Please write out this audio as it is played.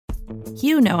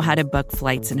You know how to book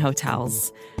flights and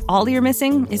hotels. All you're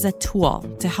missing is a tool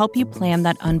to help you plan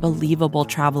that unbelievable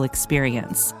travel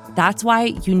experience. That's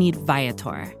why you need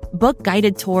Viator. Book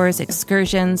guided tours,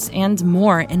 excursions, and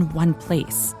more in one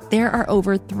place. There are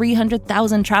over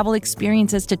 300,000 travel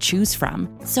experiences to choose from,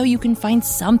 so you can find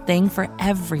something for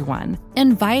everyone.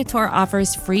 And Viator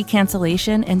offers free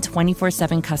cancellation and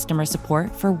 24/7 customer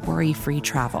support for worry-free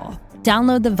travel.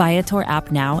 Download the Viator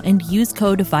app now and use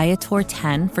code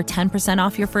Viator10 for 10%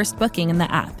 off your first booking in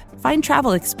the app. Find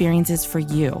travel experiences for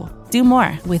you. Do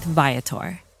more with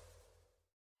Viator.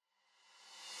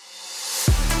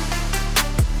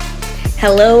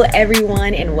 Hello,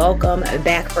 everyone, and welcome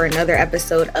back for another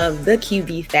episode of The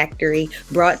QB Factory,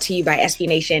 brought to you by SB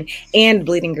Nation and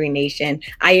Bleeding Green Nation.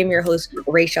 I am your host,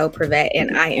 Rachel Prevet,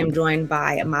 and I am joined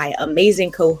by my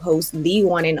amazing co-host, the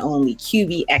one and only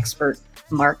QB expert,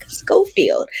 Mark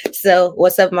Schofield. So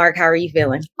what's up, Mark? How are you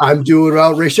feeling? I'm doing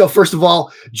well, Rachel. First of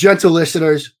all, gentle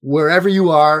listeners, wherever you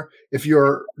are, if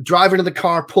you're driving in the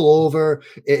car, pull over.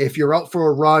 If you're out for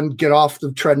a run, get off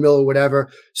the treadmill or whatever.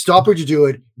 Stop what you're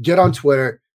doing. Get on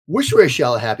Twitter. Wish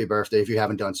Rachel a happy birthday if you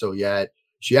haven't done so yet.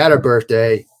 She had her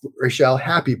birthday. Rachel,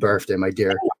 happy birthday, my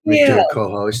dear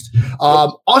co-host.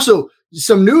 Also,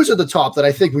 some news at the top that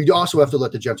I think we also have to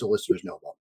let the gentle listeners know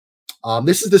about.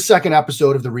 This is the second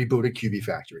episode of the rebooted QB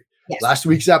Factory. Yes. Last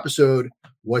week's episode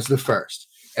was the first.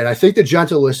 And I think the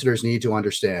gentle listeners need to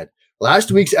understand.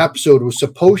 Last week's episode was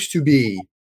supposed to be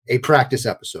a practice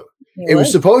episode. It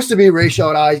was supposed to be Rachel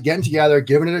and I getting together,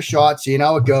 giving it a shot, seeing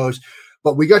how it goes.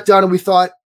 But we got done and we thought,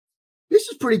 this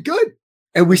is pretty good.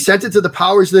 And we sent it to the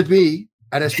powers that be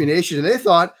at SB Nation, and they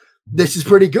thought, this is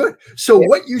pretty good. So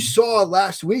what you saw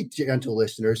last week, gentle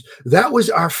listeners, that was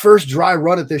our first dry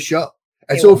run at this show.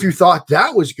 And so if you thought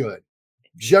that was good,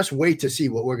 just wait to see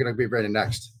what we're going to be reading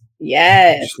next.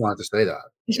 Yes. I just wanted to say that.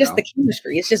 It's just the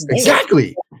chemistry. It's just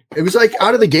exactly. It was like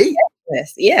out of the gate.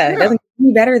 It doesn't get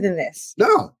any better than this.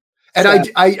 No. And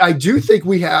so, I do think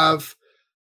we have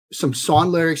some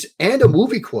song lyrics and a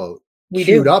movie quote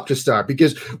queued up to start,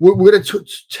 because we're going to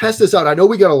test this out. I know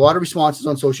we got a lot of responses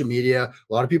on social media.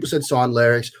 A lot of people said song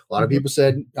lyrics. A lot of people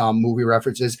said movie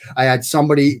references. I had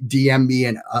somebody DM me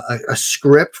a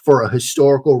script for a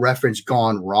historical reference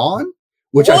gone wrong,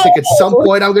 which I think at some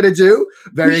point I'm going to do.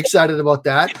 Very excited about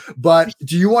that. But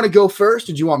do you want to go first?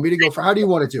 Or do you want me to go first? How do you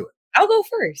want to do it? I'll go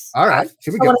first. All right.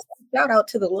 Here we go. I want to shout out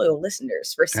to the loyal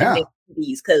listeners for sending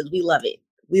these, because we love it.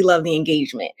 We love the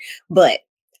engagement. But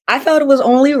I felt it was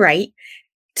only right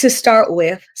to start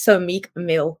with some Meek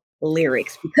Mill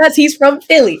lyrics, because he's from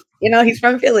Philly. He's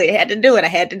from Philly. I had to do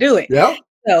it. Yeah.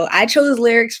 So I chose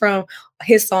lyrics from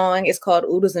his song. It's called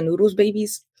Oodles and Noodles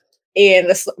Babies. And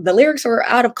the lyrics are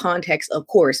out of context, of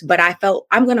course, but I felt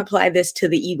I'm going to apply this to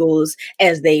the Eagles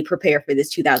as they prepare for this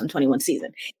 2021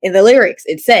 season. In the lyrics,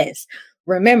 it says,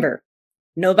 remember,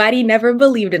 nobody never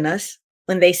believed in us.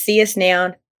 When they see us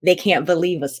now, they can't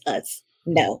believe us.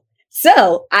 No.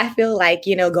 So I feel like,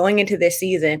 going into this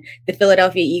season, the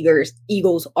Philadelphia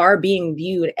Eagles are being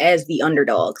viewed as the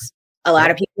underdogs. A lot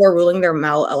of people are ruling them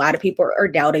out. A lot of people are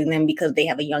doubting them because they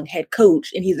have a young head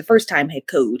coach, and he's the first-time head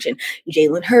coach, and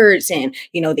Jalen Hurts, and,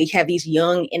 they have these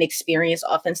young, inexperienced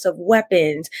offensive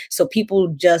weapons. So people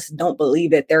just don't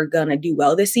believe that they're going to do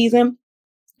well this season.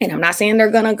 And I'm not saying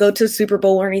they're going to go to the Super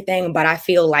Bowl or anything, but I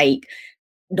feel like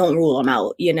don't rule them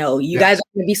out. You guys are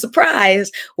going to be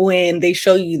surprised when they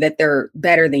show you that they're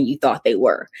better than you thought they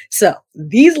were. So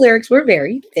these lyrics were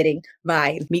very fitting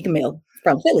by Meek Mill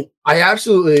from Philly. I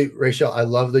absolutely, Rachel, I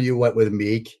love that you went with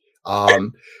Meek.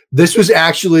 This was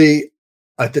actually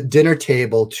at the dinner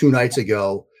table 2 nights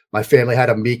ago. My family had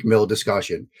a Meek Mill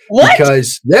discussion. What?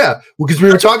 Because we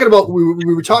were talking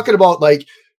about like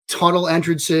tunnel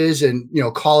entrances and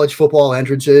college football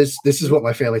entrances. This is what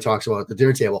my family talks about at the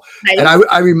dinner table. Nice. And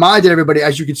I reminded everybody,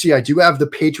 as you can see, I do have the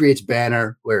Patriots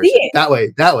banner. Where is it? That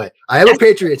way. I am a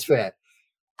Patriots fan.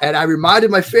 And I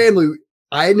reminded my family,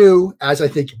 I knew, as I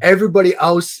think everybody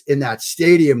else in that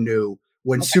stadium knew,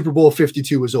 when Super Bowl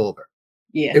 52 was over.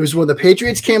 Yeah. It was when the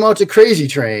Patriots came out to Crazy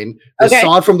Train, the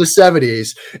song from the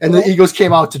 70s, and the Eagles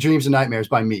came out to Dreams and Nightmares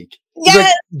by Meek. Yes.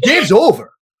 Like, game's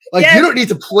over. Like, you don't need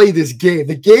to play this game.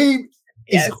 The game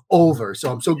is over.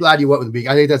 So I'm so glad you went with Meek.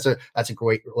 I think that's a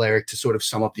great lyric to sort of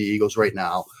sum up the Eagles right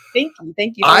now. Thank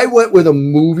you. I went with a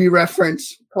movie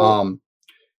reference. Cool.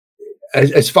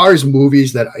 As far as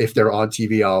movies that if they're on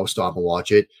TV, I'll stop and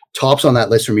watch it. Tops on that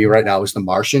list for me right now is The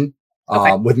Martian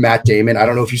with Matt Damon. I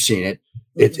don't know if you've seen it.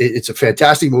 It's a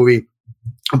fantastic movie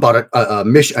about a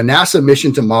NASA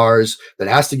mission to Mars that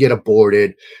has to get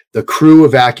aborted. The crew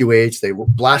evacuates. They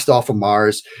blast off of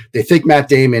Mars. They think Matt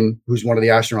Damon, who's one of the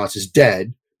astronauts, is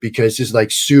dead because his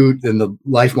like suit and the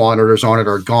life monitors on it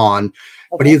are gone.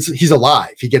 But he's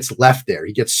alive. He gets left there.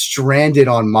 He gets stranded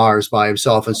on Mars by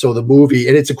himself. And so the movie,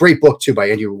 and it's a great book too by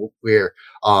Andrew Weir,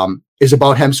 is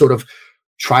about him sort of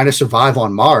trying to survive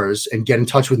on Mars and get in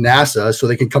touch with NASA so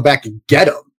they can come back and get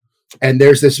him. And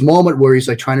there's this moment where he's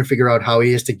like trying to figure out how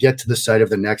he is to get to the site of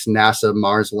the next NASA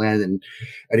Mars land. And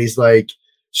he's like,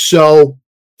 so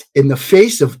in the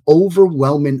face of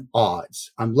overwhelming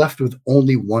odds, I'm left with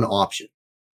only one option.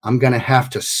 I'm going to have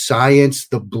to science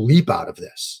the bleep out of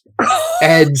this.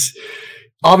 And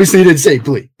obviously he didn't say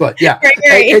bleep, but yeah.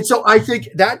 Right. And so I think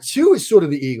that too is sort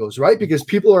of the Eagles, right? Because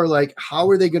people are like, how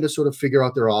are they going to sort of figure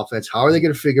out their offense? How are they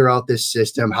going to figure out this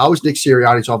system? How is Nick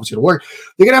Sirianni's offense going to work?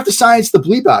 They're going to have to science the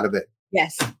bleep out of it.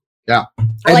 Yes. Yeah.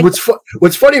 And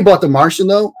what's funny about The Martian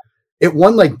though, it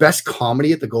won like best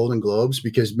comedy at the Golden Globes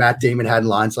because Matt Damon had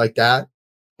lines like that.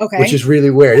 Okay. Which is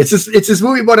really weird. It's this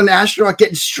movie about an astronaut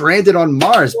getting stranded on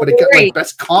Mars, but it got like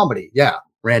best comedy. Yeah.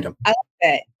 Random. I like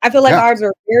that. I feel like ours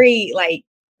are very like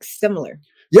similar.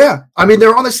 Yeah. I mean,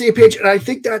 they're on the same page. And I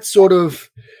think that's sort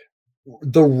of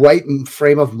the right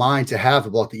frame of mind to have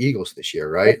about the Eagles this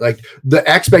year, right? Like the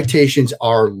expectations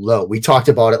are low. We talked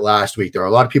about it last week. There are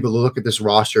a lot of people who look at this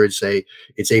roster and say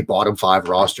it's a bottom 5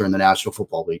 roster in the National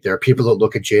Football League. There are people that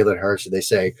look at Jalen Hurts and they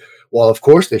say, well, of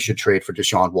course they should trade for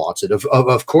Deshaun Watson.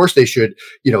 Of course they should,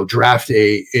 draft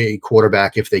a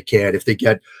quarterback if they can. If they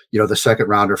get, the second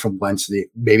rounder from Wentz,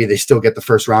 maybe they still get the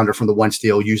first rounder from the Wentz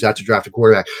deal, use that to draft a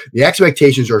quarterback. The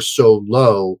expectations are so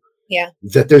low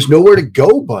that there's nowhere to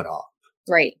go but up.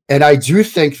 Right. And I do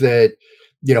think that,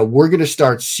 we're going to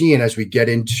start seeing as we get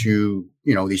into,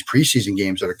 these preseason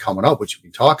games that are coming up, which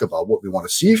we talk about what we want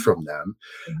to see from them.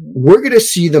 Mm-hmm. We're going to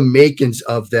see the makings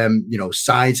of them,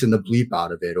 sciencing the bleep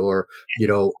out of it or,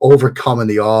 overcoming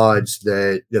the odds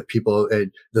that the people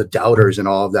and the doubters and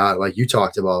all of that, like you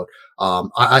talked about.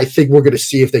 I think we're going to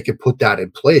see if they can put that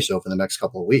in place over the next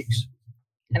couple of weeks.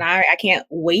 And I can't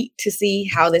wait to see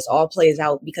how this all plays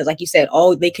out because like you said,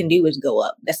 all they can do is go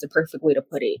up. That's the perfect way to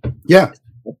put it. Yeah.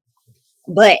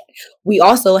 But we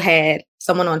also had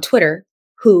someone on Twitter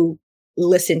who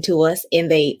listened to us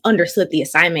and they understood the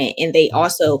assignment and they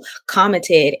also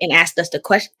commented and asked us a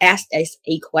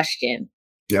question.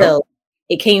 Yep. So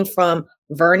it came from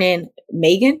Vernon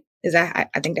Megan. Is that,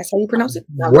 I think that's how you pronounce it?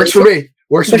 Works for me.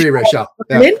 Works for me, Rachel.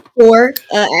 Yeah. For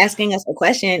asking us a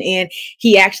question. And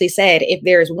he actually said, if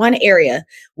there's one area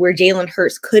where Jalen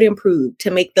Hurts could improve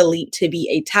to make the leap to be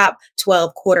a top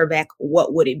 12 quarterback,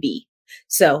 what would it be?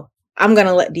 So I'm going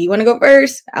to do you want to go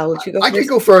first? I'll let you go first. I can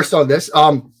go first on this.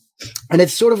 And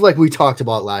it's sort of like we talked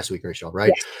about last week, Rachel,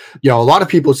 right? Yeah. A lot of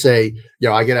people say,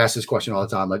 I get asked this question all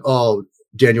the time, like, oh,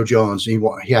 Daniel Jones, he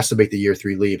has to make the year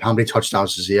 3 leap. How many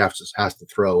touchdowns does he have to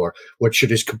throw? Or what should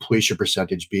his completion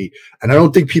percentage be? And I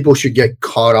don't think people should get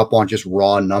caught up on just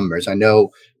raw numbers. I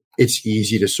know it's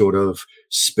easy to sort of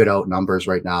spit out numbers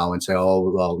right now and say,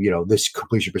 oh, well, this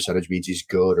completion percentage means he's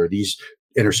good or these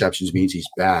interceptions means he's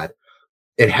bad.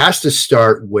 It has to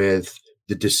start with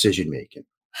the decision making.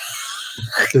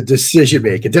 The decision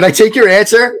making. Did I take your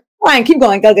answer? Fine, keep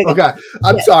going. Go. Okay,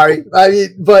 I'm sorry. I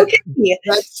mean, but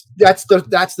that's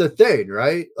the thing,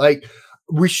 right? Like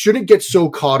we shouldn't get so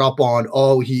caught up on,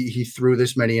 oh, he threw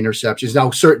this many interceptions. Now,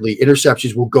 certainly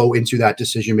interceptions will go into that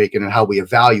decision making and how we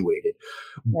evaluate it.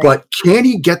 Right. But can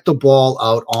he get the ball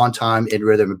out on time in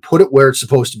rhythm and put it where it's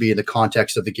supposed to be in the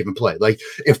context of the given play? Like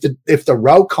if the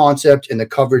route concept and the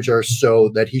coverage are so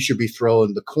that he should be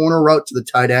throwing the corner route to the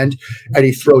tight end and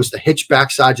he throws the hitch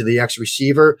backside to the X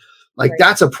receiver, like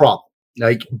that's a problem.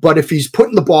 Like, but if he's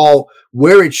putting the ball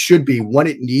where it should be, when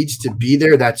it needs to be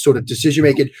there, that sort of decision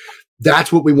making,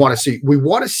 that's what we want to see. We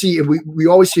want to see, and we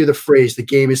always hear the phrase, the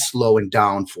game is slowing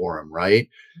down for him, right?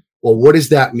 Well, what does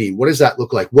that mean? What does that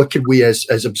look like? What could we as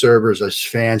observers, as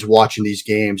fans watching these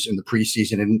games in the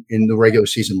preseason and in the regular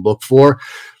season look for?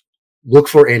 Look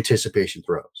for anticipation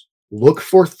throws. Look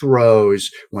for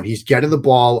throws when he's getting the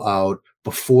ball out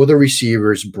before the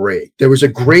receivers break. There was a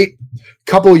great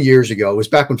couple of years ago. It was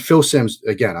back when Phil Simms,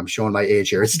 again, I'm showing my age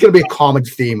here. It's going to be a common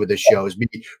theme with this show is me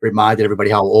reminding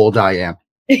everybody how old I am.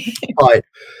 But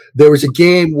there was a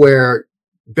game where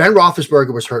Ben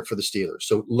Roethlisberger was hurt for the Steelers.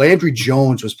 So Landry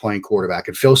Jones was playing quarterback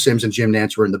and Phil Simms and Jim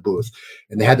Nantz were in the booth.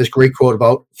 And they had this great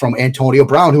quote from Antonio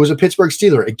Brown, who was a Pittsburgh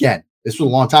Steeler. Again, this was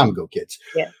a long time ago, kids.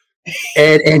 Yeah.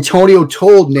 And Antonio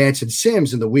told Nantz and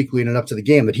Simms in the week leading up to the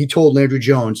game that he told Landry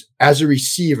Jones, as a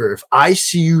receiver, if I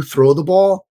see you throw the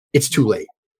ball, it's too late.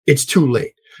 it's too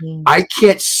late. Mm. I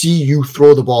can't see you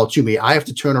throw the ball to me. I have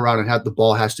to turn around and have the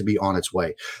ball has to be on its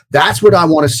way. That's what I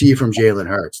want to see from Jalen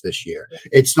Hurts this year.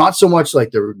 It's not so much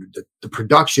like the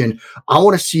production. I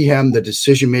want to see him, the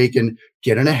decision making,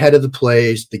 getting ahead of the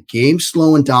plays, the game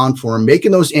slowing down for him,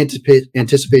 making those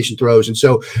anticipation throws. And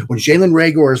so when Jalen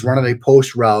Reagor is running a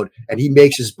post route and he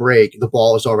makes his break, the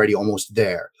ball is already almost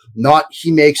there. Not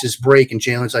he makes his break and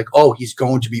Jalen's like, oh, he's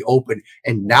going to be open.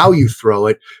 And now you throw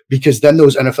it, because then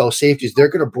those NFL safeties, they're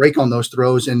going to break on those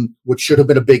throws. And what should have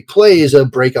been a big play is a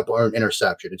breakup or an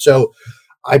interception. And so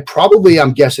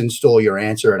I'm guessing, stole your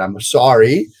answer, and I'm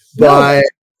sorry, but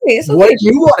okay. What do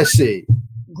you want to see?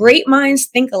 Great minds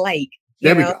think alike.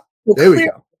 There we go. There we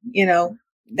go. You know,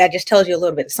 that just tells you a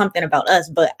little bit something about us.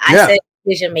 But I said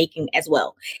decision making as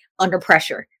well under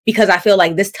pressure, because I feel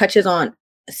like this touches on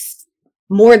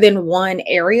more than one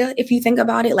area. If you think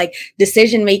about it, like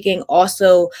decision making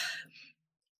also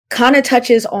kind of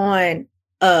touches on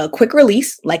quick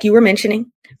release, like you were mentioning,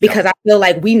 because I feel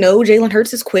like we know Jalen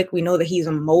Hurts is quick. We know that he's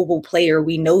a mobile player.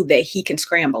 We know that he can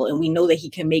scramble, and we know that he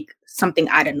can make something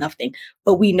out of nothing.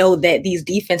 But we know that these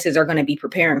defenses are going to be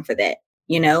preparing for that,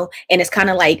 you know? And it's kind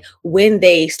of like when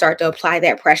they start to apply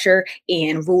that pressure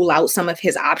and rule out some of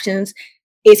his options,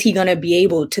 is he going to be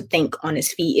able to think on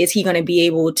his feet? Is he going to be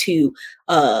able to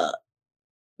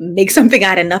make something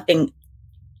out of nothing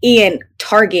and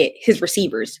target his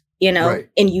receivers, you know,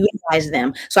 and utilize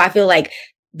them? So I feel like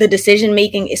the decision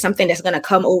making is something that's going to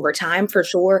come over time for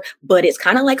sure, but it's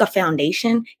kind of like a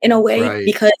foundation in a way,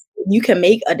 because you can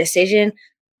make a decision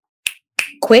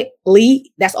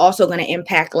quickly. That's also going to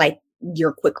impact like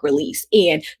your quick release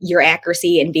and your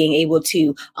accuracy and being able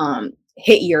to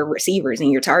hit your receivers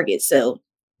and your targets. So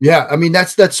yeah, I mean,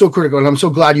 that's so critical. And I'm so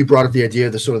glad you brought up the idea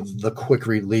of the sort of the quick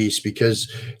release, because,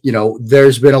 you know,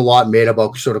 there's been a lot made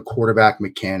about sort of quarterback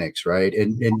mechanics, right?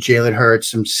 And Jalen Hurts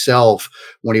himself,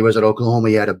 when he was at Oklahoma,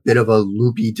 he had a bit of a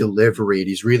loopy delivery, and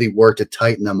he's really worked to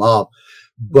tighten them up.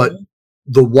 But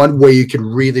the one way you can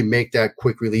really make that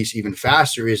quick release even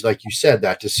faster is, like you said,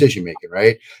 that decision making,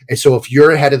 right? And so if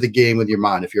you're ahead of the game with your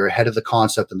mind, if you're ahead of the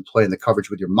concept and playing the coverage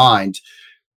with your mind,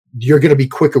 you're going to be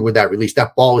quicker with that release.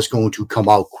 That ball is going to come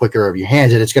out quicker of your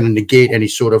hands, and it's going to negate any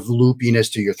sort of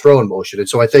loopiness to your throwing motion. And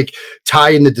so I think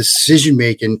tying the decision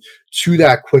making to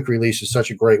that quick release is such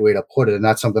a great way to put it. And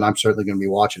that's something I'm certainly going to be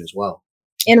watching as well.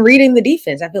 And reading the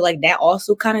defense, I feel like that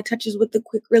also kind of touches with the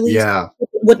quick release. Yeah.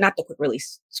 Well, not the quick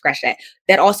release, scratch that.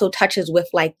 That also touches with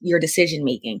like your decision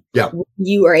making. Yeah.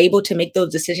 You are able to make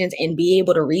those decisions and be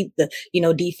able to read the, you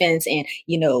know, defense and,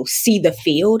 you know, see the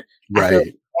field. Right. I feel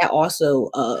like that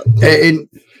also and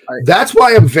that's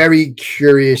why I'm very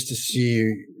curious to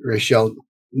see, Rachelle,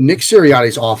 Nick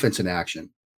Sirianni's offense in action.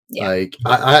 Yeah. Like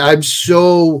I'm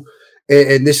so,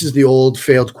 and this is the old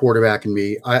failed quarterback in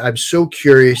me, I'm so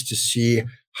curious to see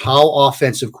how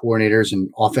offensive coordinators and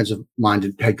offensive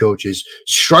minded head coaches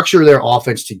structure their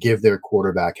offense to give their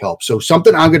quarterback help. So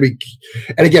something I'm going to be,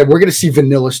 and again, we're going to see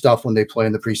vanilla stuff when they play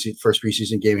in the first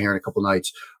preseason game here in a couple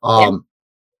nights.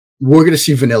 We're going to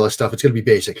see vanilla stuff. It's going to be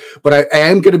basic, but I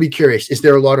am going to be curious. Is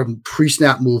there a lot of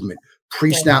pre-snap movement,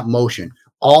 pre-snap motion,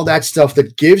 all that stuff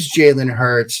that gives Jalen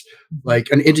Hurts like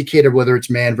an indicator, whether it's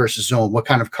man versus zone, what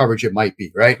kind of coverage it might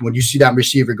be, right? When you see that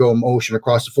receiver go in motion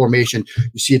across the formation,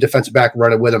 you see a defensive back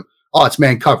running with him. Oh, it's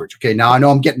man coverage. Okay, now I know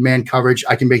I'm getting man coverage.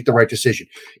 I can make the right decision.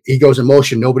 He goes in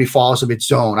motion. Nobody follows him. It's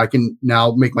zone. I can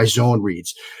now make my zone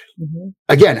reads.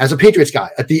 Again, as a Patriots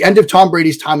guy, at the end of Tom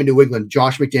Brady's time in New England,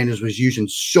 Josh McDaniels was using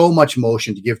so much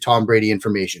motion to give Tom Brady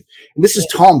information. And this is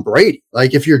Tom Brady.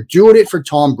 Like, if you're doing it for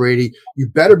Tom Brady, you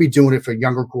better be doing it for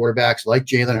younger quarterbacks like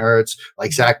Jalen Hurts,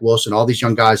 like Zach Wilson, all these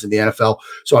young guys in the NFL.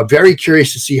 So I'm very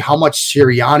curious to see how much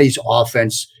Sirianni's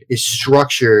offense is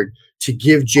structured to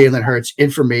give Jalen Hurts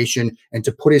information and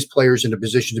to put his players in a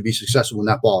position to be successful when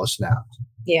that ball is snapped.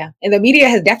 Yeah. And the media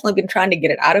has definitely been trying to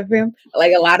get it out of him.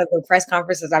 Like a lot of the press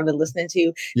conferences I've been listening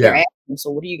to, they're asking him,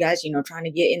 so what are you guys, trying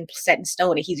to get set in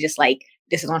stone? And he's just like,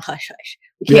 this is on hush hush.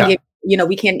 We can't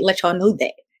we can't let y'all know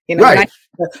that. Not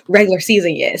the regular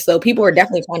season yet. So people are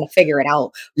definitely trying to figure it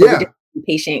out. Be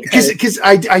patient. Because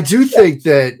I do think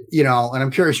that, and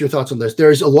I'm curious your thoughts on this.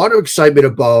 There's a lot of excitement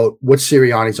about what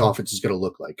Sirianni's offense is going to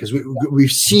look like, because we've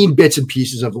seen bits and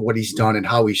pieces of what he's done and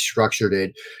how he structured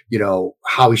it,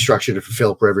 how he structured it for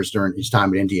Phillip Rivers during his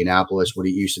time in Indianapolis, what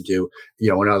he used to do,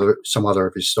 and some other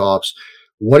of his stops.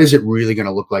 What is it really going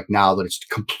to look like now that it's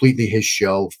completely his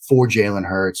show for Jalen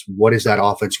Hurts? What is that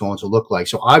offense going to look like?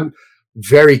 So I'm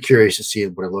very curious to see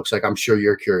what it looks like. I'm sure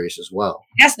you're curious as well.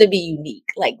 It has to be unique.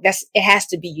 It has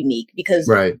to be unique because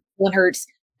Jalen Hurts,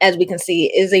 as we can see,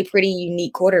 is a pretty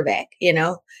unique quarterback,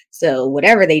 So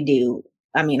whatever they do,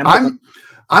 I'm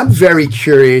I'm very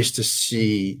curious to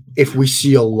see if we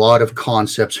see a lot of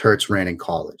concepts Hurts ran in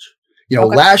college.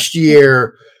 Last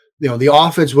year, the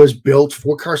offense was built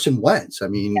for Carson Wentz. I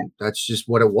mean, that's just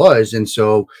what it was. And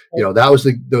so, that was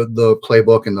the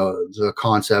playbook and the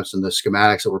concepts and the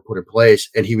schematics that were put in place.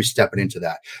 And he was stepping into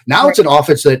that. Now it's an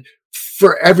offense that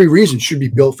for every reason should be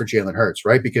built for Jalen Hurts,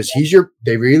 right? Because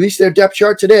they released their depth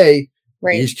chart today.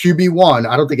 Right. He's QB1.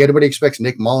 I don't think anybody expects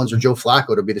Nick Mullins or Joe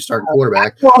Flacco to be the starting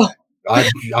quarterback.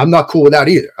 I'm not cool with that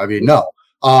either. I mean, no.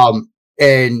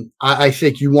 And I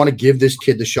think you want to give this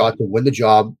kid the shot to win the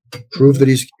job, prove that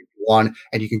he's one,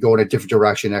 and you can go in a different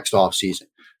direction next offseason.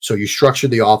 So you structure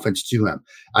the offense to him.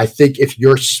 I think if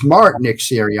you're smart, Nick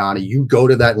Sirianni, you go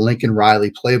to that Lincoln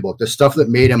Riley playbook, the stuff that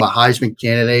made him a Heisman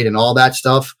candidate and all that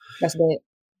stuff. That's it.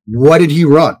 What did he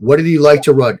run? What did he like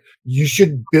to run? You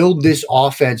should build this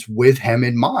offense with him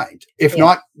in mind. If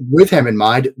not with him in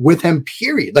mind, with him,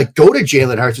 period. Like, go to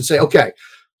Jalen Hurts and say, okay,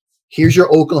 here's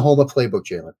your Oklahoma playbook,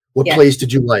 Jalen. What plays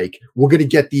did you like? We're going to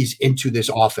get these into this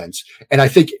offense. And I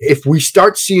think if we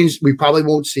start seeing, we probably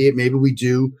won't see it. Maybe we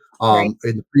do in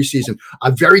the preseason.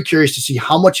 I'm very curious to see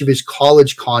how much of his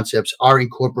college concepts are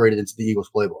incorporated into the Eagles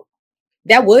playbook.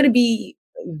 That would be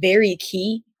very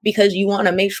key, because you want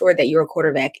to make sure that your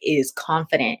quarterback is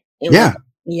confident in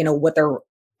what they're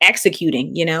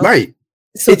executing, Right.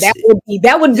 So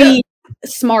that would be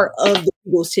smart of the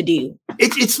Eagles to do.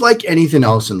 It's like anything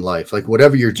else in life, like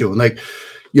whatever you're doing. Like,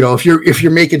 if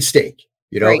you're making steak,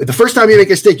 the first time you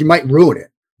make a steak, you might ruin it.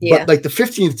 Yeah. But like the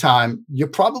 15th time, you're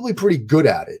probably pretty good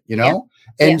at it,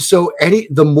 And so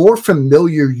the more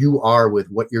familiar you are with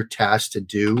what you're tasked to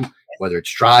do, whether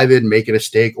it's driving, making a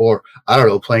steak, or I don't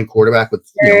know, playing quarterback with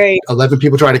 11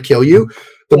 people trying to kill you,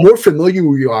 the more familiar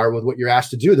you are with what you're asked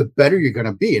to do, the better you're going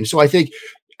to be. And so I think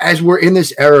as we're in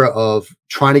this era of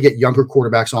trying to get younger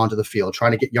quarterbacks onto the field,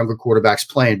 trying to get younger quarterbacks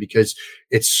playing, because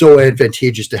it's so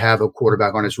advantageous to have a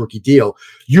quarterback on his rookie deal,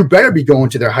 you better be going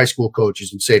to their high school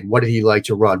coaches and saying, what did he like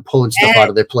to run? Pulling stuff out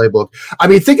of their playbook. I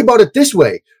mean, think about it this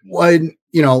way. When,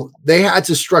 they had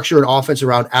to structure an offense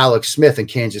around Alex Smith in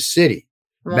Kansas City,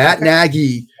 Matt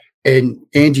Nagy and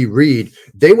Andy Reid,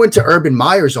 they went to Urban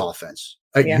Meyer's offense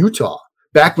at Utah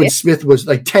back when Smith was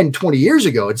like 10, 20 years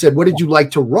ago, and said, what did you like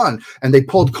to run? And they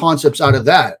pulled concepts out of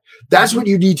that. That's what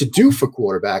you need to do for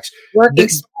quarterbacks. Working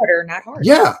smarter, not harder.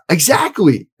 Yeah,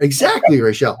 exactly. Exactly,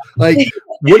 Rachel. Like,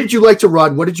 what did you like to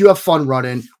run? What did you have fun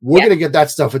running? We're going to get that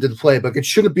stuff into the playbook. It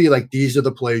shouldn't be like, these are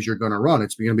the plays you're going to run.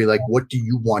 It's going to be like, what do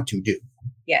you want to do?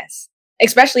 Yes.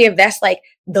 Especially if that's like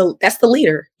that's the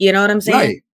leader. You know what I'm saying?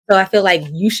 Right. So I feel like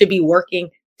you should be working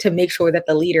to make sure that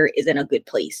the leader is in a good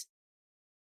place.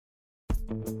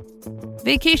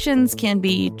 Vacations can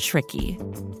be tricky.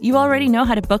 You already know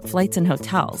how to book flights and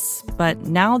hotels, but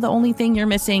now the only thing you're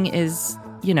missing is,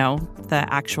 the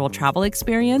actual travel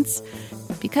experience.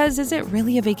 Because is it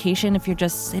really a vacation if you're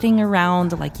just sitting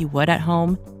around like you would at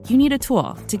home? You need a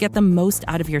tool to get the most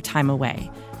out of your time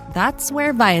away. That's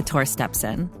where Viator steps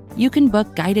in. You can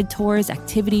book guided tours,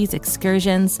 activities,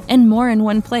 excursions, and more in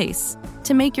one place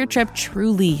to make your trip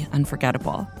truly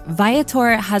unforgettable.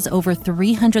 Viator has over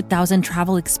 300,000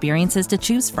 travel experiences to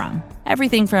choose from.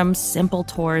 Everything from simple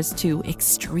tours to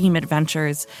extreme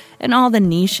adventures and all the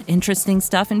niche, interesting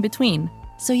stuff in between.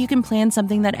 So you can plan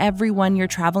something that everyone you're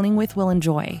traveling with will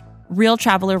enjoy. Real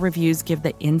traveler reviews give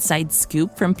the inside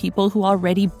scoop from people who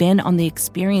already been on the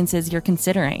experiences you're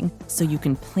considering, so you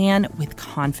can plan with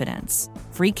confidence.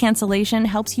 Free cancellation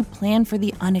helps you plan for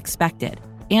the unexpected.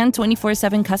 And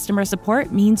 24/7 customer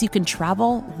support means you can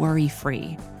travel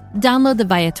worry-free. Download the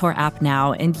Viator app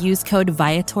now and use code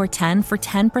Viator10 for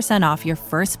 10% off your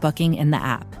first booking in the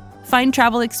app. Find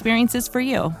travel experiences for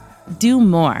you. Do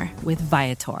more with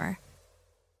Viator.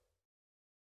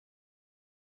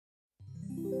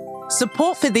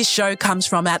 Support for this show comes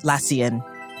from Atlassian.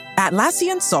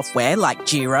 Atlassian software like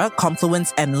Jira,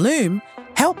 Confluence, and Loom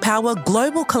help power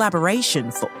global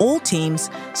collaboration for all teams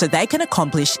so they can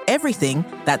accomplish everything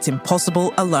that's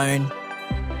impossible alone.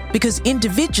 Because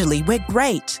individually we're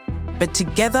great, but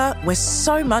together we're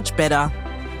so much better.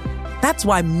 That's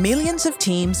why millions of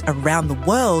teams around the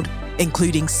world,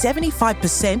 including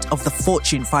 75% of the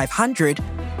Fortune 500,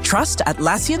 trust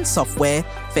Atlassian software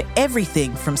for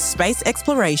everything from space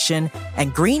exploration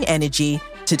and green energy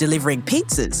to delivering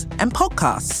pizzas and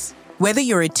podcasts. Whether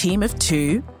you're a team of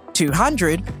 2,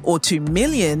 200 or 2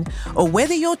 million, or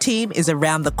whether your team is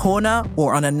around the corner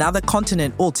or on another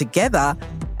continent altogether,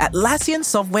 Atlassian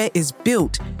software is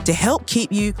built to help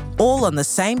keep you all on the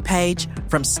same page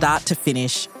from start to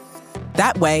finish.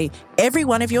 That way, every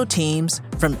one of your teams,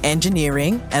 from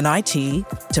engineering and IT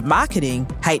to marketing,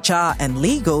 HR and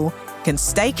legal, can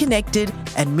stay connected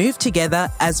and move together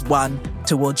as one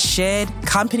towards shared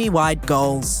company-wide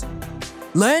goals.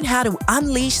 Learn how to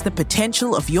unleash the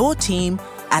potential of your team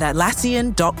at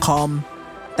Atlassian.com.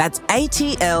 That's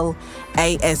ATLASSIAN.com.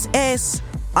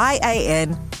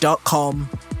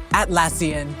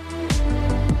 Atlassian.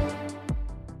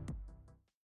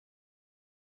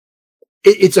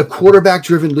 It's a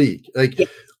quarterback-driven league. Like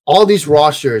all these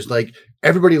rosters, like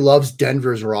everybody loves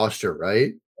Denver's roster,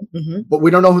 right? Mm-hmm. But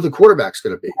we don't know who the quarterback's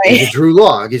going to be. Right. Is it Drew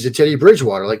Lock? Is it Teddy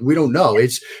Bridgewater? Like, we don't know.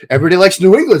 It's everybody likes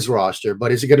New England's roster,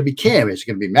 but is it going to be Cam? Is it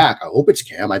going to be Mac? I hope it's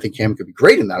Cam. I think Cam could be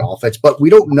great in that offense, but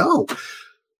we don't know.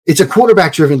 It's a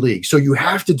quarterback-driven league, so you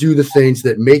have to do the things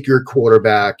that make your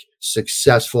quarterback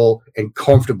successful and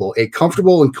comfortable. A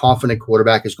comfortable and confident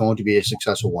quarterback is going to be a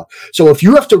successful one. So if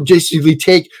you have to basically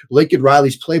take Lincoln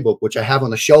Riley's playbook, which I have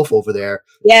on the shelf over there,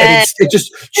 and it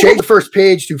just change the first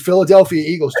page to Philadelphia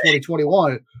Eagles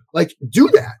 2021, like do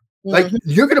that. Mm-hmm. Like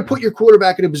you're going to put your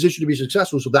quarterback in a position to be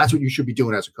successful, so that's what you should be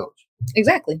doing as a coach.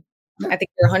 Exactly. I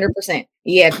think you're 100%.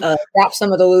 Yeah, drop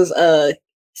some of those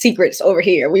secrets over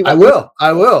here. I will.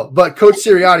 But Coach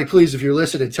Sirianni, please, if you're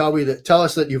listening, tell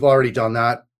us that you've already done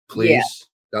that, please. Yeah.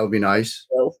 That would be nice.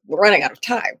 So we're running out of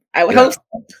time. I would hope so.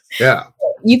 Yeah.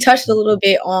 You touched a little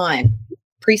bit on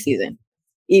preseason.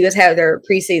 Eagles have their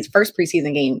first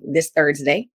preseason game this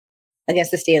Thursday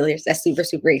against the Steelers. That's super,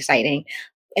 super exciting.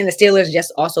 And the Steelers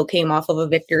just also came off of a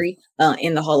victory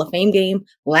in the Hall of Fame game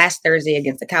last Thursday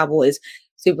against the Cowboys.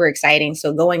 Super exciting.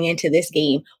 So going into this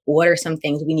game, what are some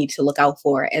things we need to look out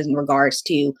for as in regards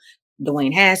to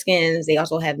Dwayne Haskins? They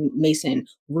also have Mason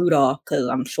Rudolph, because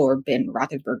I'm sure Ben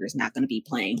Roethlisberger is not going to be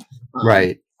playing.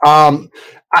 Right.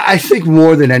 I think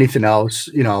more than anything else,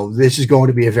 this is going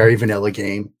to be a very vanilla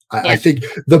game. I think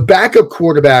the backup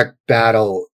quarterback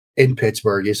battle in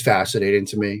Pittsburgh is fascinating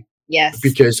to me. Yes.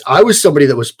 Because I was somebody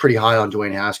that was pretty high on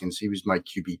Dwayne Haskins. He was my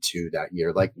QB2 that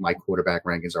year. Like my quarterback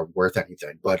rankings are worth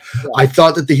anything. But I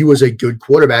thought that he was a good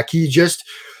quarterback. The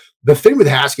thing with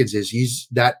Haskins is he's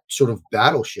that sort of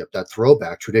battleship, that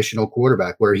throwback, traditional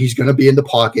quarterback where he's going to be in the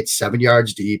pocket 7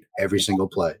 yards deep every single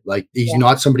play. Like he's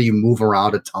not somebody you move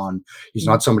around a ton. He's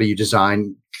not somebody you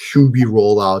design QB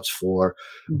rollouts for.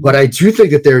 But I do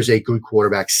think that there's a good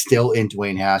quarterback still in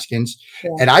Dwayne Haskins.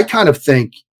 Yeah. And I kind of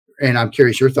think, and I'm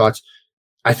curious your thoughts,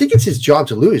 I think it's his job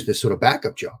to lose this sort of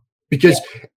backup job because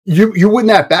you win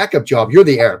that backup job, you're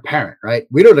the heir apparent, right?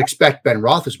 We don't expect Ben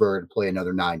Roethlisberger to play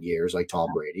another 9 years like Tom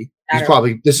Brady.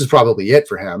 This is probably it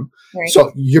for him. Right.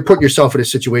 So you're putting yourself in a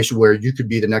situation where you could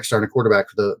be the next starting quarterback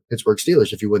for the Pittsburgh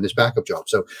Steelers if you win this backup job.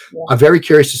 So I'm very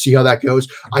curious to see how that goes.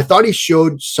 I thought he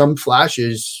showed some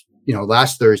flashes,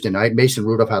 last Thursday night. Mason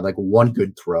Rudolph had like one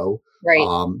good throw. Right.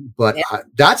 But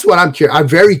that's what I'm curious. I'm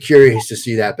very curious to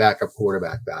see that backup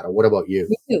quarterback battle. What about you?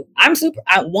 Me too.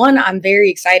 I'm very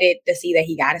excited to see that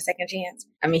he got a second chance.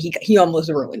 I mean, he almost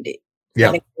ruined it. Yeah.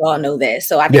 I think we all know that.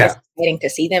 So I think it's exciting to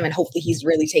see them, and hopefully he's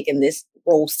really taking this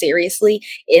role seriously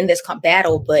in this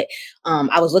battle. But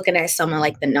I was looking at some of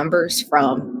like the numbers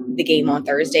from the game on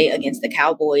Thursday against the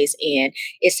Cowboys, and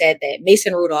it said that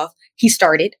Mason Rudolph, he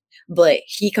started, but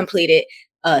he completed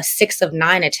 6 of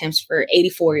 9 attempts for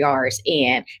 84 yards,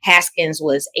 and Haskins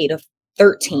was 8 of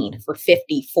 13 for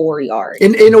 54 yards.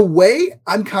 In a way,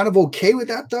 I'm kind of okay with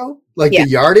that though, like the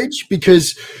yardage,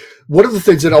 because one of the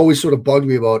things that always sort of bugged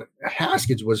me about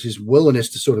Haskins was his willingness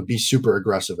to sort of be super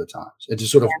aggressive at times and to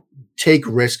sort of take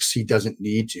risks he doesn't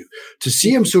need to. To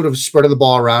see him sort of spreading the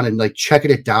ball around and like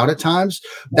checking it down at times,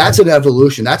 that's an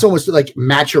evolution. That's almost like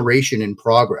maturation in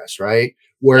progress, right?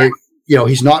 Where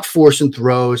he's not forcing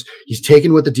throws. He's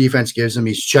taking what the defense gives him.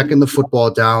 He's checking the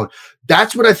football down.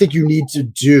 That's what I think you need to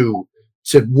do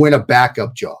to win a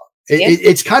backup job.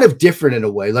 It's kind of different in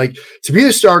a way. Like to be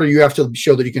the starter, you have to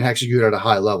show that you can execute at a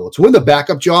high level. To win the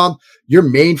backup job, your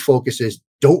main focus is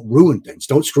don't ruin things.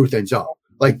 Don't screw things up.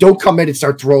 Like don't come in and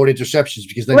start throwing interceptions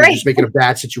because then you're just making a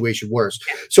bad situation worse.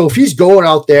 So if he's going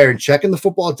out there and checking the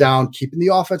football down, keeping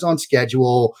the offense on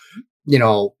schedule,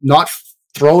 not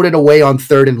throwing it away on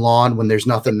 3rd and long when there's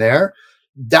nothing there,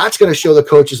 that's going to show the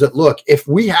coaches that, look, if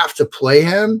we have to play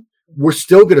him, we're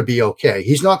still going to be okay.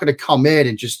 He's not going to come in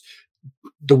and just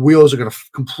the wheels are going to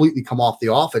completely come off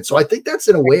the offense. So I think that's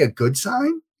in a way a good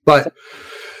sign. But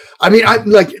I mean, I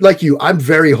like you, I'm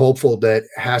very hopeful that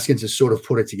Haskins has sort of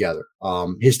put it together.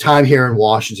 His time here in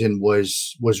Washington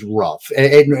was rough,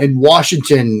 and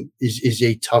Washington is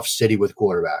a tough city with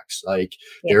quarterbacks. Like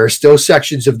there are still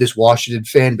sections of this Washington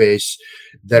fan base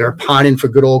that are pining for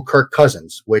good old Kirk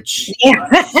Cousins, which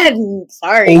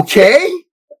sorry. Okay.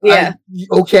 Yeah.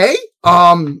 Okay.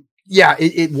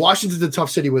 Washington's a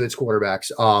tough city with its quarterbacks.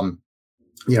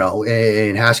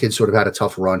 And Haskins sort of had a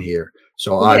tough run here.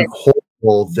 So I'm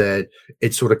hopeful that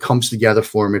it sort of comes together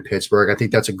for him in Pittsburgh. I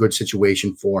think that's a good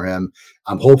situation for him.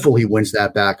 I'm hopeful he wins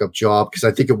that backup job because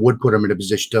I think it would put him in a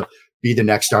position to be the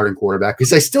next starting quarterback,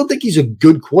 because I still think he's a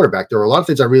good quarterback. There are a lot of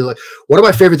things I really like. One of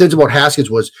my favorite things about Haskins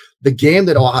was the game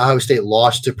that Ohio State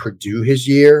lost to Purdue his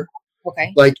year.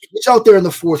 Okay. Like, he's out there in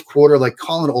the fourth quarter, like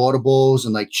calling audibles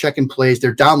and like checking plays.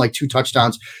 They're down like 2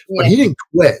 touchdowns, but he didn't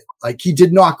quit. Like, he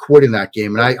did not quit in that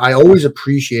game. And I always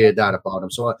appreciated that about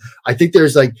him. So I think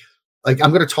there's like I'm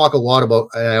going to talk a lot about,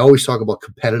 I always talk about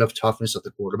competitive toughness at the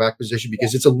quarterback position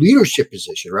because it's a leadership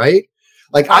position, right?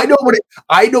 Like, I know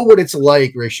what it's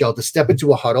like, Rachel, to step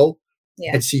into a huddle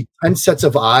and see 10 sets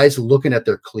of eyes looking at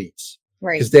their cleats.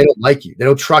 Right. Because they don't like you. They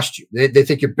don't trust you. They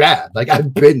think you're bad. Like,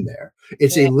 I've been there.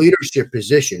 It's a leadership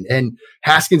position. And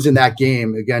Haskins in that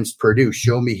game against Purdue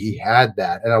showed me he had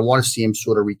that. And I want to see him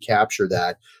sort of recapture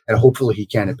that. And hopefully he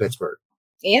can in Pittsburgh.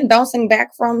 And bouncing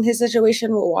back from his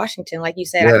situation with Washington, like you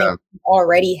said, I think we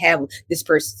already have this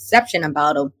perception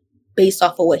about him based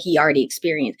off of what he already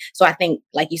experienced. So I think,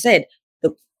 like you said,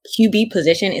 the QB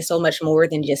position is so much more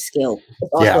than just skill.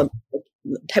 It's also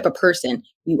the type of person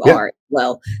you are as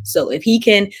well. So if he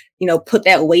can, put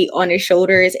that weight on his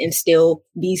shoulders and still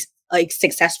be like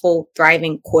successful,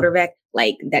 thriving quarterback,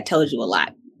 like that tells you a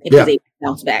lot if he's able to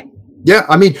bounce back. Yeah.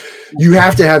 I mean, you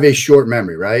have to have a short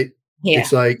memory, right? Yeah.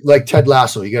 It's like Ted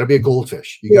Lasso. You got to be a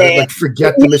goldfish. You got to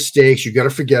forget the mistakes. You got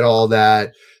to forget all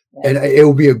that. Yeah. And it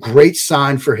will be a great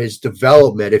sign for his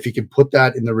development if he can put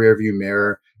that in the rearview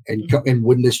mirror and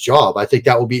win this job. I think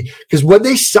that will be, because when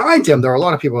they signed him, there are a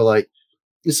lot of people who are like,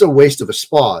 this is a waste of a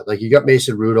spot. Like, you got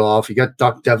Mason Rudolph, you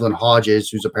got Devlin Hodges,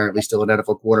 who's apparently still an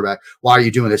NFL quarterback. Why are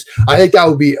you doing this? I think that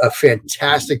would be a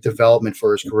fantastic development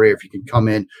for his career if he can come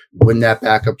in, win that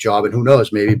backup job, and who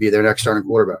knows, maybe be their next starting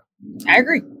quarterback. I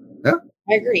agree. Yeah,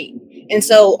 I agree. And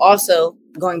so also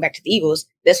going back to the Eagles,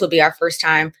 this will be our first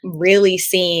time really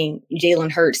seeing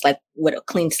Jalen Hurts like with a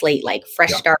clean slate, like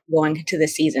fresh start going into the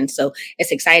season. So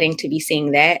it's exciting to be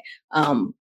seeing that.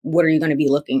 What are you going to be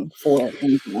looking for?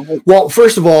 Well,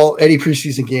 first of all, any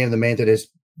preseason game, the main thing is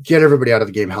get everybody out of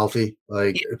the game healthy.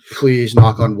 Like, please,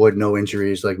 knock on wood, no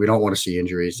injuries. Like, we don't want to see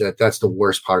injuries. That's the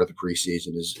worst part of the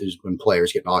preseason is when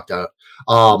players get knocked out.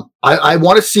 I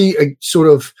want to see a sort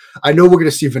of, I know we're going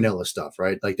to see vanilla stuff,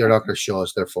 right? Like, they're not going to show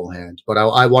us their full hand, but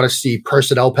I want to see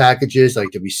personnel packages. Like,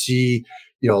 did we see,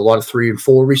 a lot of 3 and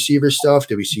 4 receiver stuff?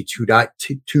 Did we see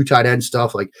two tight end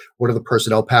stuff? Like, what are the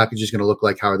personnel packages going to look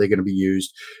like? How are they going to be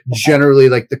used? Generally,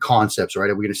 like the concepts, right?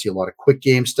 Are we going to see a lot of quick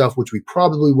game stuff, which we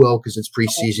probably will because it's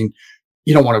preseason.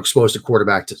 You don't want to expose the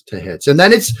quarterback to hits. And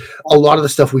then it's a lot of the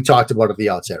stuff we talked about at the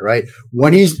outset, right?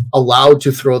 When he's allowed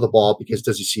to throw the ball, because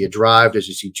does he see a drive? Does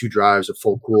he see 2 drives, a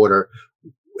full quarter?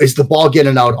 Is the ball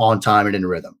getting out on time and in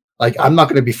rhythm? Like, I'm not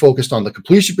going to be focused on the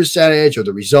completion percentage or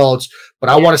the results,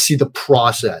 but I want to see the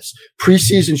process.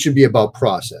 Preseason should be about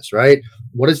process, right?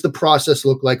 What does the process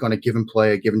look like on a given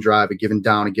play, a given drive, a given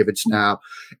down, a given snap?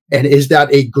 And is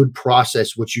that a good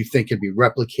process, which you think can be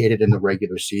replicated in the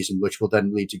regular season, which will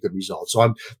then lead to good results?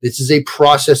 So this is a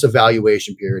process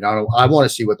evaluation period. I want to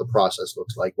see what the process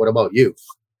looks like. What about you?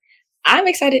 I'm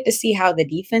excited to see how the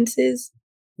defense is,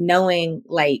 knowing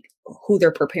like who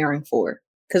they're preparing for.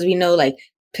 Because we know like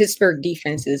Pittsburgh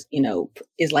defense is,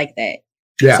 is like that.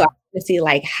 Yeah. So I want to see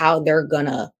like how they're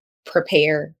gonna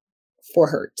prepare for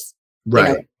Hurts.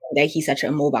 Right. That he's such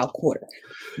a mobile quarterback.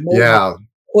 Like,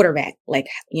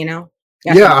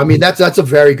 Yeah, I mean that's a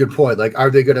very good point. Like, are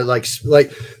they gonna like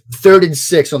 3rd and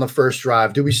 6 on the first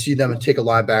drive? Do we see them take a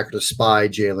linebacker to spy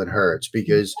Jalen Hurts?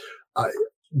 Because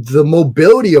the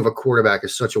mobility of a quarterback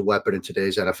is such a weapon in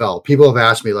today's NFL. People have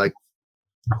asked me like,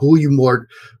 who are you more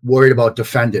worried about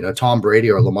defending, a Tom Brady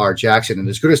or Lamar Jackson? And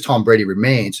as good as Tom Brady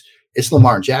remains, it's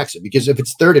Lamar Jackson, because if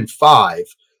it's 3rd and 5,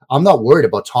 I'm not worried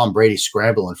about Tom Brady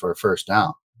scrambling for a first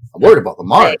down. I'm worried about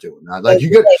Lamar doing that. Like,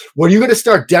 when you're going to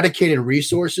start dedicating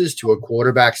resources to a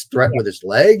quarterback's threat with his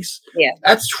legs,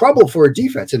 that's trouble for a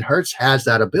defense. And Hurts has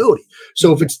that ability.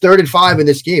 So if it's 3rd and 5 in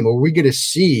this game, are we going to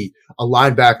see a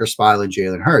linebacker spying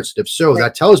Jalen Hurts? If so,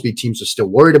 that tells me teams are still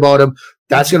worried about him.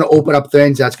 That's going to open up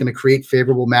things. That's going to create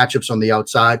favorable matchups on the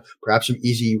outside, perhaps some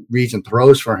easy reads and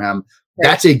throws for him.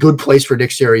 That's a good place for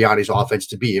Nick Sirianni's offense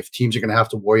to be if teams are going to have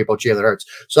to worry about Jalen Hurts.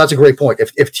 So that's a great point.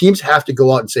 If teams have to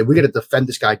go out and say, we got to defend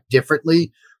this guy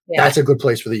differently, that's a good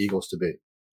place for the Eagles to be.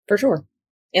 For sure.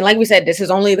 And like we said, this is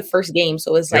only the first game.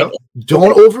 So it's like,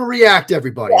 don't overreact,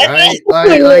 everybody, right?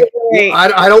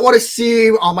 I don't want to see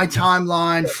on my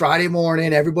timeline Friday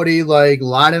morning, everybody like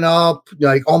lining up,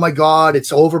 like, oh my God,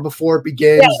 it's over before it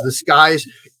begins. The skies,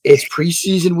 it's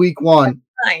preseason week 1.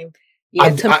 I'm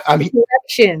I'm here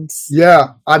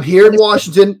in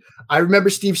Washington. I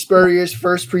remember Steve Spurrier's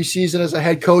first preseason as a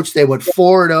head coach. They went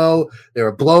 4-0. They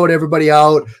were blowing everybody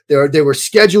out. They were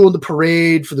scheduling the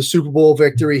parade for the Super Bowl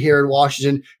victory here in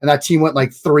Washington, and that team went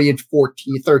like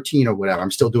 3-14, 13 or whatever.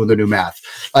 I'm still doing the new math.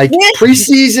 Like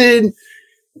preseason,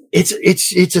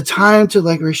 it's a time to,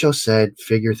 like Rachel said,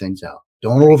 figure things out.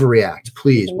 Don't overreact,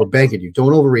 please. We're begging you.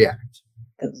 Don't overreact.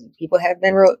 Because people have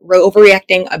been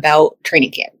overreacting about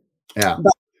training camp. Yeah.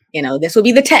 But, this will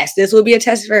be the test. This will be a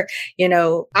test for,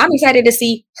 I'm excited to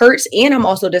see Hurts, and I'm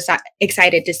also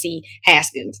excited to see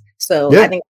Haskins. So I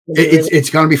think it's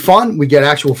going to be fun. We get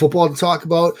actual football to talk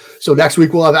about. So next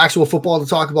week we'll have actual football to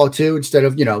talk about too, instead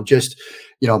of, just,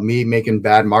 me making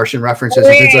bad Martian references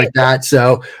and things like that.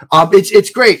 So it's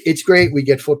great. It's great. We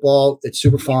get football. It's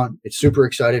super fun. It's super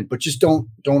exciting, but just don't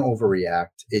overreact.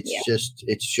 It's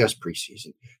just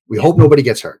preseason. We hope nobody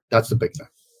gets hurt. That's the big thing.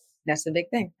 That's the big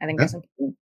thing. I think that's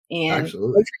important. And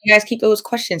absolutely. Make sure you guys keep those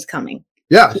questions coming.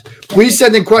 Yeah. Please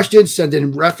send in questions, send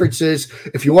in references.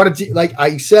 If you want to, like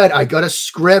I said, I got a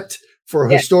script for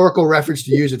a historical reference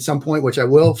to use at some point, which I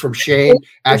will, from Shane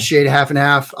at Shane Half and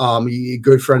Half, a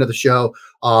good friend of the show.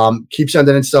 Keep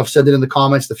sending in stuff, send it in the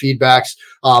comments, the feedbacks.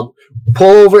 Pull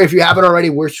over if you haven't already.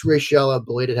 Wish Rachel a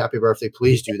belated happy birthday.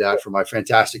 Please do that for my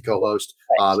fantastic co-host.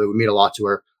 It would mean a lot to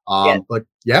her. But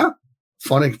yeah,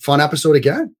 fun episode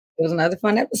again. It was another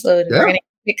fun episode. Yeah. We're going to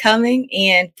keep it coming,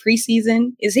 and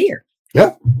preseason is here.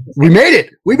 Yeah, we made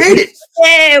it.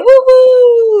 Yeah,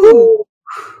 woohoo!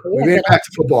 We made it back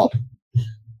to football.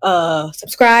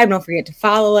 Subscribe. Don't forget to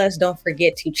follow us. Don't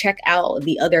forget to check out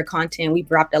the other content. We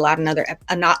dropped a lot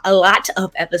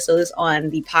of episodes on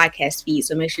the podcast feed.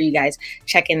 So make sure you guys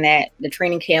check in that. The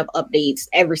training camp updates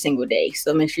every single day.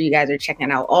 So make sure you guys are checking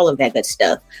out all of that good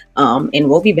stuff. And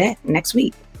we'll be back next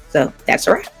week. So that's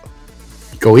a wrap.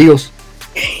 Go Eagles.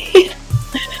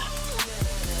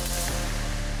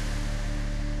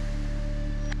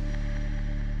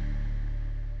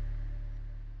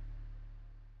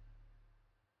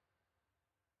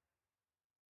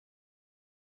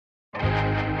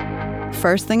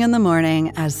 First thing in the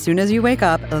morning, as soon as you wake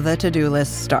up, the to-do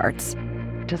list starts.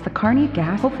 Does the car need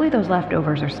gas? Hopefully those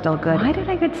leftovers are still good. Why did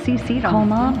I get CC'd on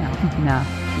Mom? No.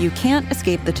 You can't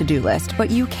escape the to-do list,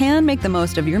 but you can make the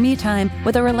most of your me time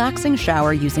with a relaxing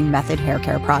shower using Method Hair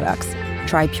Care products.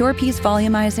 Try Pure Peace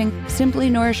Volumizing, Simply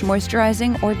Nourish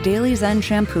Moisturizing, or Daily Zen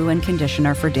Shampoo and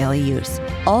Conditioner for daily use.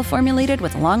 All formulated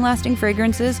with long-lasting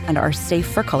fragrances and are safe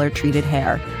for color-treated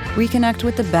hair. Reconnect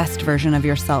with the best version of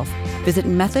yourself. Visit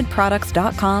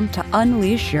methodproducts.com to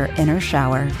unleash your inner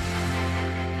shower.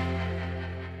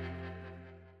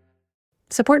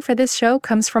 Support for this show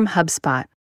comes from HubSpot.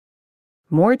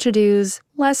 More to-dos,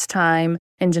 less time,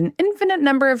 and an infinite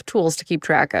number of tools to keep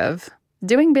track of.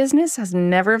 Doing business has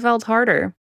never felt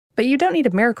harder. But you don't need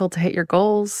a miracle to hit your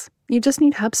goals. You just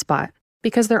need HubSpot,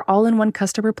 because their all-in-one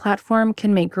customer platform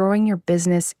can make growing your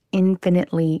business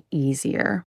infinitely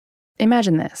easier.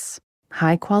 Imagine this: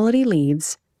 high-quality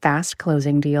leads, fast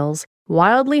closing deals,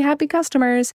 wildly happy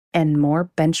customers, and more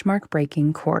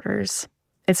benchmark-breaking quarters.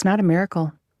 It's not a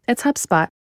miracle. It's HubSpot.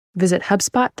 Visit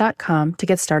HubSpot.com to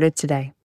get started today.